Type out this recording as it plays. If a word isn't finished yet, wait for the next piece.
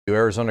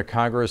Arizona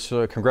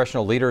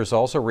congressional leaders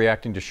also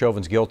reacting to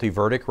Chauvin's guilty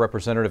verdict.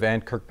 Representative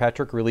Ann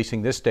Kirkpatrick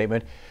releasing this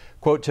statement.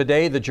 Quote,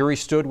 "Today, the jury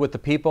stood with the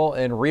people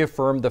and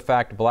reaffirmed the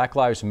fact Black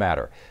lives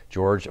matter.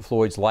 George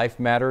Floyd's life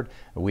mattered.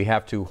 We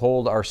have to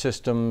hold our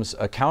systems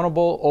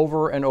accountable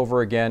over and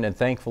over again, and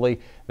thankfully,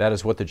 that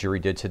is what the jury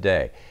did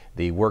today.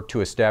 The work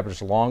to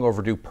establish long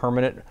overdue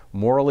permanent,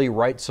 morally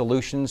right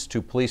solutions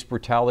to police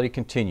brutality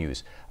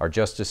continues. Our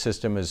justice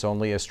system is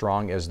only as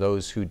strong as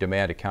those who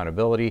demand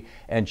accountability,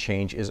 and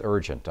change is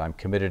urgent. I'm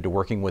committed to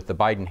working with the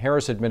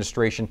Biden-Harris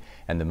administration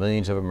and the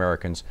millions of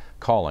Americans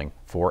calling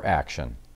for action."